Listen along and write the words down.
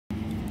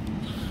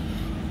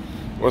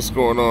What's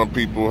going on,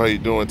 people? How you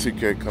doing?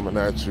 TK coming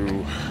at you.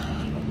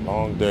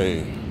 Long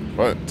day,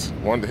 but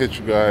wanted to hit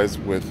you guys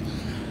with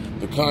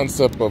the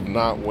concept of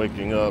not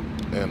waking up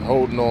and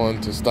holding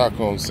on to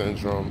Stockholm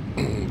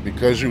Syndrome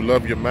because you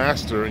love your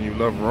master and you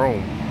love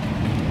Rome.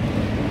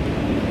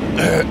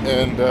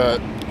 And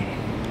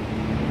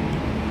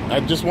I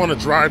just want to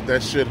drive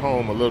that shit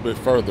home a little bit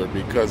further,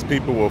 because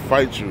people will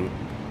fight you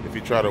if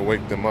you try to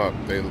wake them up.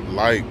 They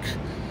like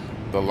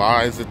the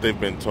lies that they've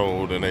been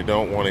told, and they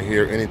don't want to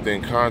hear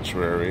anything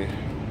contrary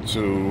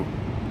to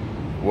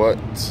what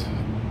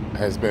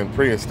has been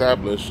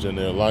pre-established in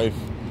their life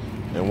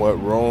and what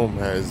Rome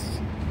has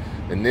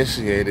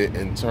initiated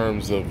in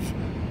terms of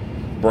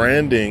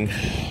branding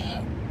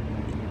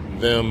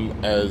them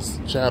as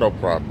chattel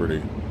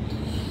property.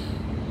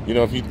 You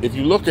know, if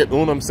you look at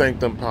Unum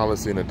Sanctum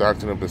policy and the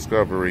Doctrine of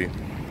Discovery,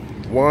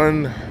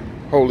 one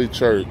holy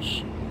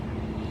church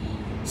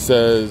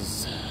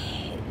says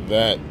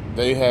that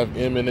they have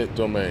eminent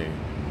domain.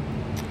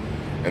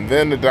 And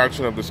then the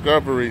Doctrine of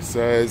Discovery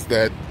says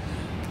that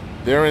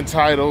they're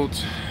entitled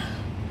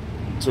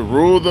to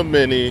rule the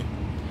many,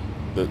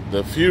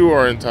 the few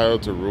are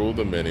entitled to rule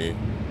the many,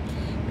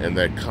 and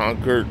that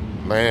conquered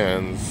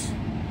lands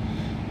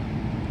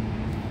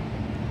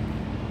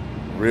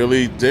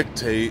really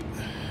dictate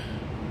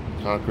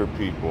conquered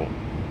people.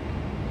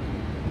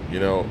 You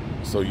know,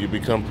 so you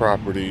become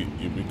property,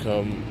 you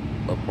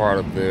become a part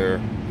of their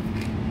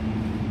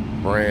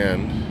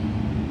brand.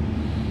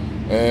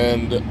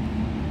 And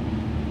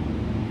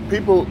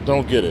people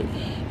don't get it.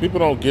 People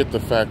don't get the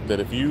fact that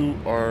if you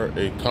are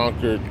a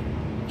conquered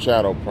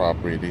chattel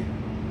property,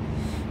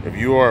 if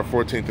you are a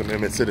 14th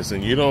Amendment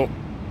citizen, you don't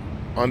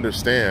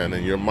understand,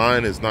 and your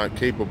mind is not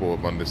capable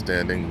of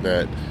understanding,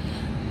 that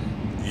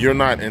you're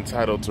not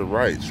entitled to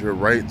rights. Your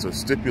rights are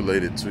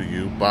stipulated to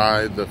you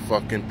by the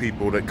fucking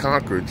people that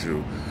conquered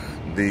you.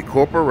 The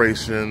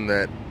corporation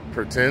that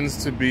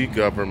pretends to be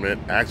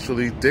government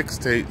actually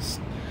dictates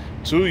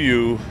to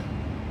you,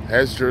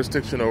 has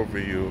jurisdiction over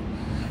you,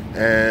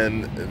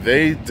 and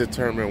they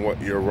determine what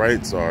your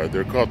rights are.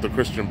 They're called the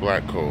Christian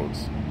Black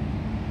Codes.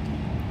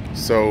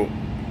 So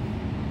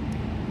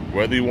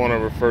whether you want to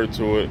refer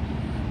to it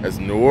as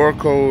Noir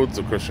Codes,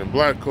 the Christian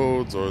Black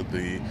Codes, or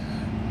the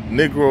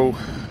Negro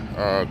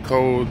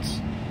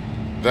codes,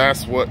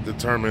 that's what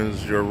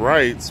determines your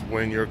rights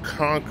when you're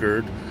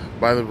conquered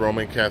by the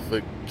Roman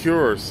Catholic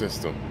cure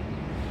system.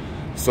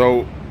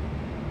 So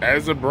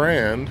as a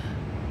brand,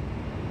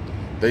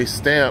 they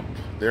stamp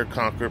their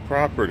conquered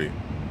property.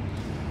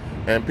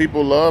 And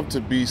people love to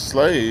be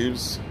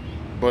slaves,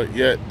 but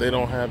yet they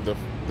don't have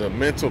the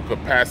mental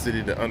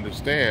capacity to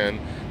understand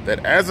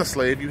that as a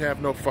slave, you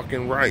have no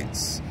fucking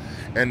rights.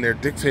 And they're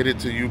dictated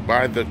to you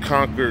by the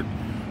conquered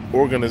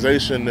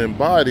organization and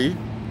body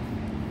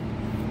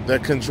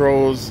that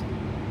controls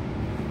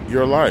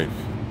your life.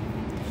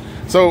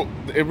 So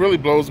it really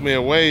blows me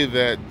away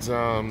that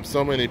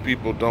so many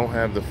people don't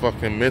have the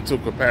fucking mental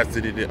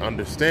capacity to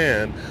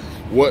understand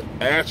what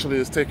actually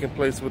is taking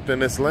place within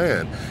this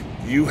land.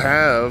 You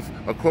have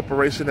a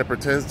corporation that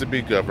pretends to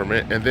be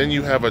government, and then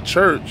you have a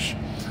church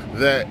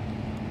that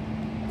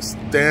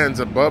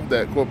stands above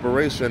that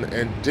corporation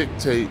and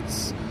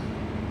dictates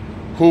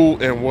who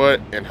and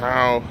what and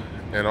how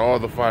and all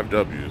the 5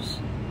 W's.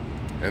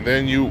 And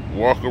then you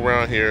walk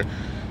around here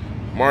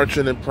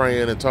marching and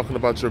praying and talking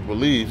about your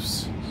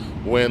beliefs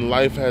when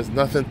life has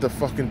nothing to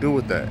fucking do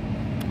with that.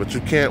 But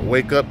you can't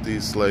wake up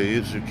these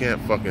slaves. You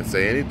can't fucking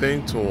say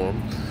anything to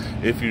them.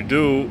 If you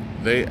do,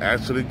 they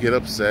actually get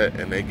upset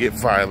and they get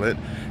violent,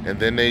 and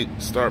then they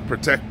start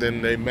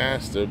protecting their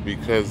master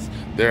because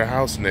they're a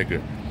house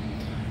nigger.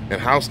 And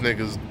house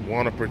niggas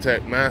want to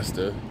protect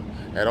master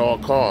at all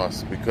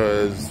costs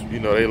because, you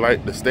know, they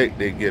like the steak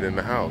they get in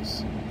the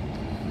house.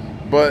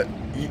 But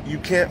you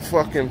can't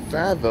fucking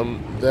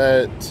fathom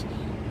that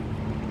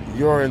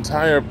your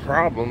entire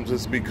problems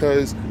is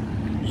because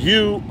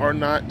you are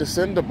not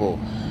descendable.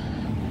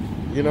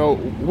 You know,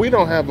 we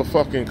don't have a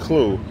fucking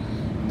clue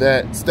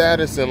that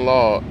status in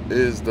law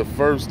is the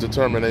first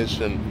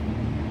determination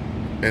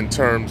in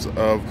terms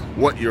of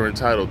what you're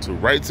entitled to.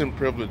 Rights and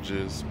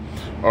privileges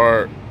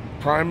are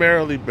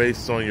primarily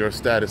based on your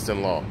status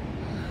in law.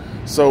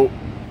 So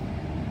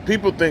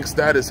people think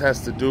status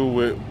has to do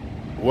with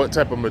what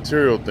type of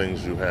material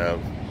things you have,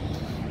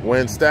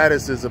 when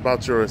status is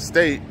about your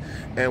estate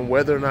and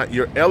whether or not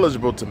you're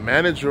eligible to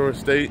manage your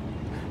estate,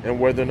 and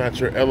whether or not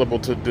you're eligible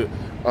to do,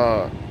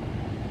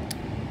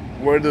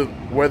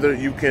 whether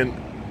you can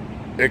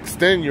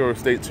extend your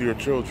estate to your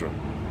children.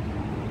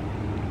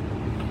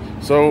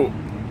 So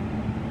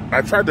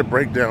I tried to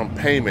break down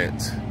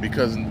payment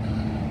because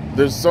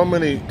there's so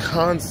many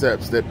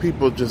concepts that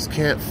people just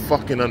can't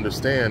fucking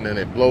understand, and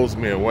it blows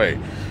me away.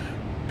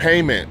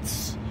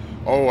 Payments.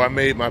 Oh, I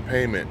made my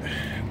payment.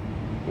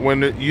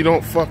 When you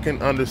don't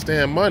fucking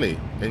understand money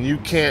and you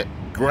can't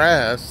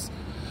grasp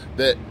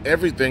that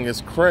everything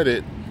is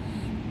credit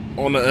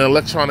on an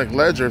electronic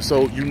ledger,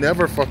 so you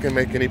never fucking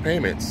make any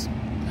payments.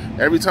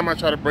 Every time I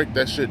try to break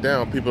that shit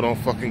down, people don't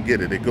fucking get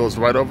it. It goes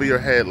right over your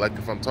head like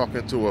if I'm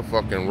talking to a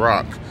fucking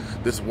rock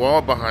This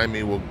wall behind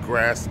me will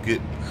grasp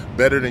it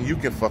better than you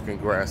can fucking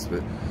grasp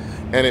it.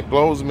 And it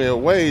blows me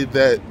away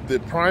that the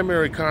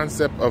primary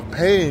concept of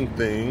paying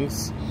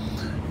things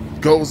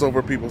goes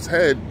over people's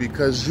head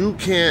because you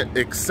can't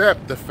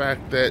accept the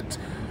fact that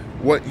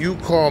what you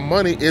call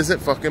money isn't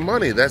fucking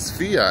money. That's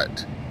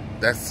fiat.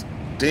 That's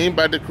deemed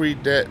by decree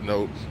debt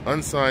note,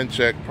 unsigned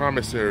check,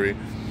 promissory,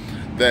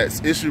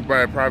 that's issued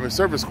by a private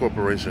service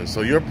corporation.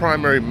 So your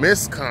primary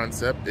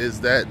misconcept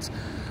is that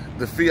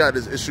the fiat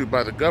is issued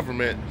by the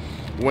government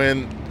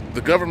when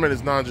the government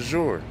is non de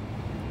jure.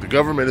 The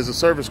government is a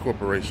service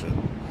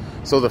corporation.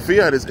 So the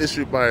fiat is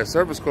issued by a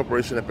service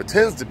corporation that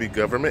pretends to be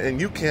government, and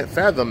you can't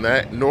fathom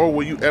that, nor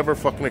will you ever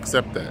fucking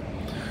accept that.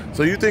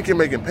 So you think you're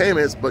making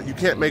payments, but you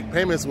can't make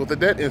payments with a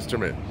debt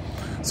instrument.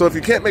 So if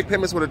you can't make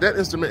payments with a debt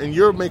instrument and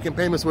you're making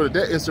payments with a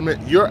debt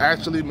instrument, you're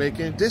actually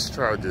making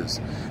discharges.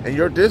 And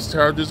your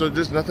discharges are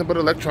just nothing but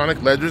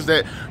electronic ledgers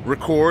that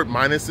record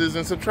minuses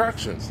and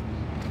subtractions.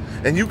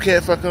 And you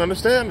can't fucking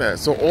understand that.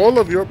 So all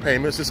of your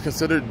payments is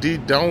considered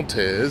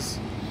deductibles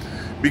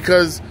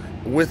because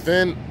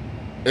within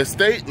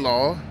estate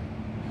law,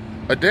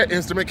 a debt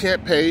instrument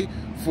can't pay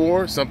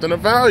for something of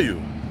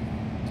value.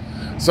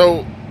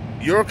 So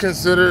you're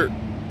considered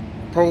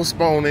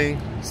postponing,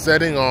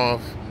 setting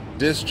off,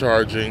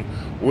 discharging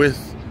with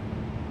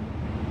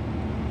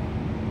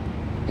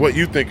what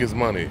you think is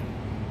money.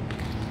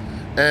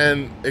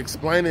 And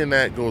explaining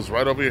that goes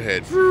right over your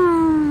head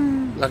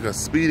like a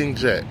speeding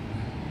jet.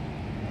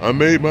 I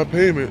made my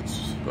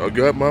payments, I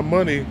got my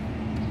money,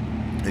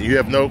 and you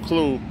have no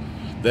clue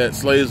that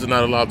slaves are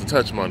not allowed to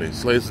touch money.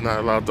 Slaves are not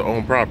allowed to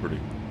own property.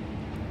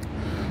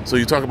 So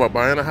you talk about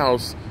buying a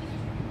house.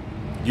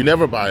 You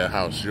never buy a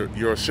house. You're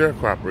a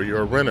sharecropper,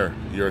 you're a renter,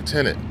 you're a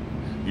tenant.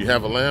 You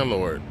have a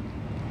landlord.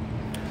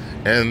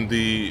 And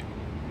the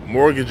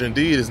mortgage and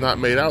deed is not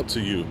made out to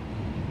you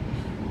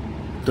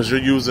because you're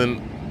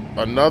using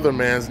another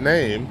man's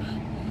name.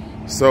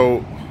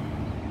 So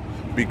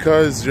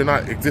because you're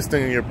not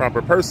existing in your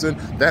proper person,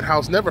 that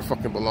house never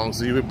fucking belongs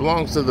to you. It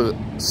belongs to the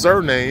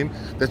surname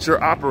that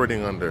you're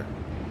operating under.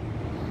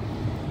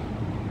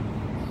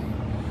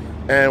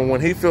 And when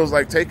he feels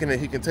like taking it,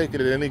 he can take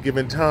it at any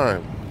given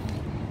time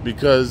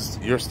because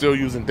you're still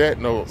using debt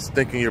notes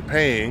thinking you're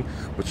paying,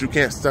 but you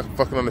can't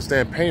fucking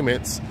understand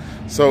payments.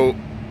 So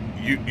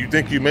you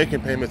think you're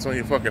making payments on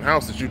your fucking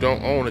house that you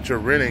don't own, that you're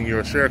renting,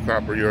 you're a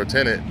sharecropper, you're a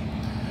tenant.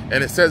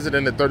 And it says it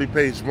in the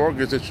 30-page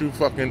mortgage that you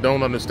fucking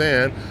don't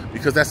understand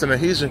because that's an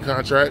adhesion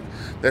contract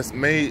that's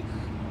made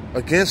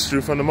against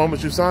you from the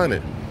moment you sign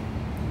it.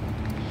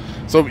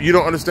 So you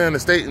don't understand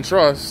estate and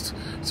trust,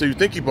 so you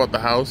think you bought the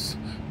house,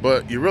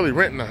 but you're really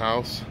renting the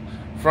house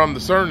from the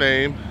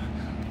surname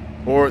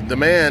or the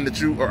man that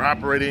you are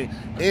operating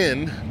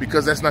in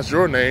because that's not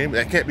your name.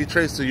 That can't be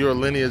traced to your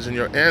lineage and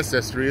your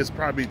ancestry. It's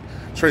probably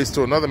traced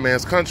to another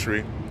man's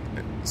country.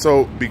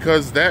 So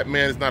because that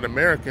man is not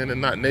American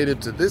and not native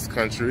to this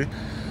country,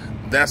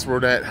 that's where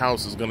that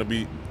house is going to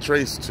be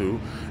traced to,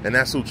 and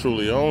that's who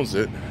truly owns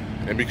it.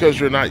 And because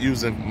you're not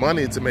using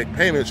money to make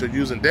payments, you're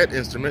using debt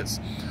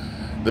instruments,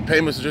 the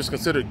payments are just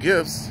considered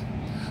gifts.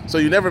 So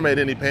you never made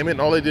any payment,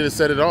 and all they did is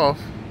set it off.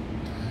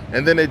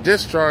 And then they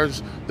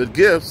discharge the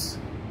gifts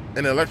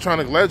in an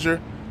electronic ledger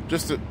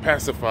just to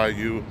pacify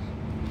you.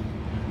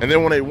 And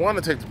then when they want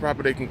to take the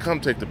property, they can come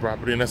take the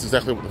property, and that's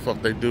exactly what the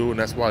fuck they do, and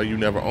that's why you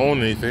never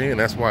own anything, and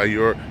that's why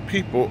your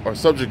people are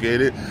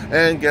subjugated,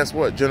 and guess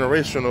what?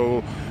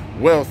 Generational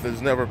wealth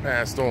is never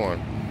passed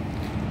on.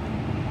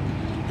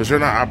 Because you're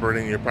not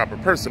operating your proper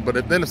person. But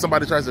if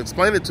somebody tries to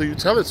explain it to you,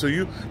 tell it to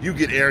you, you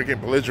get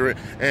arrogant, belligerent,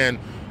 and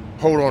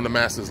hold on to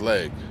master's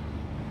leg.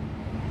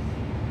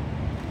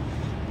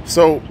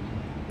 So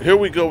here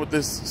we go with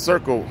this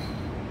circle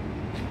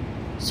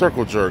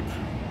jerk.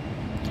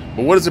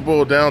 But what does it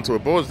boil down to?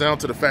 It boils down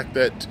to the fact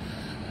that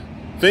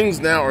things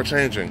now are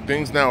changing.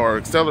 Things now are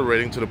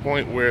accelerating to the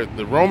point where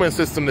the Roman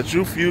system that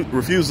you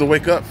refuse to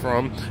wake up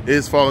from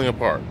is falling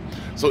apart.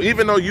 So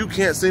even though you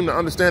can't seem to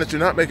understand that you're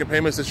not making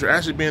payments, that you're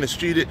actually being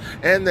cheated,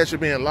 and that you're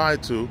being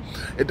lied to,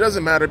 it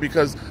doesn't matter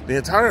because the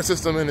entire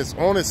system in its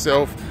own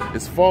itself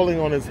is falling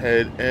on its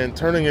head and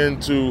turning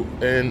into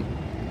an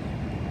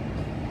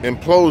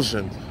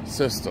implosion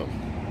system.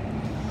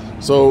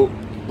 So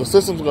the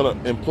system's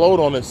going to implode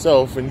on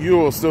itself, and you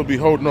will still be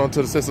holding on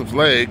to the system's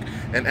leg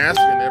and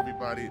asking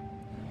everybody,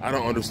 I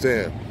don't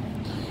understand.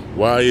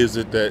 Why is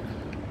it that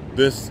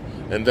this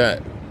and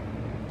that?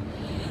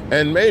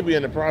 And maybe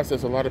in the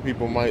process, a lot of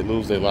people might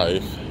lose their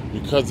life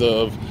because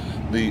of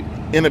the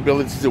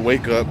inability to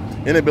wake up,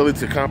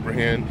 inability to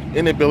comprehend,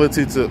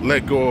 inability to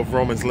let go of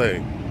Roman's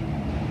leg.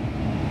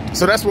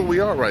 So that's where we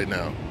are right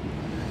now.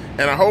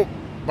 And I hope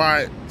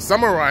by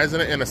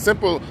summarizing it in a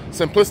simple,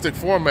 simplistic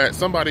format,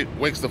 somebody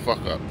wakes the fuck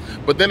up.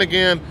 But then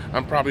again,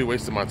 I'm probably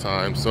wasting my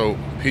time, so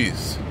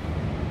peace.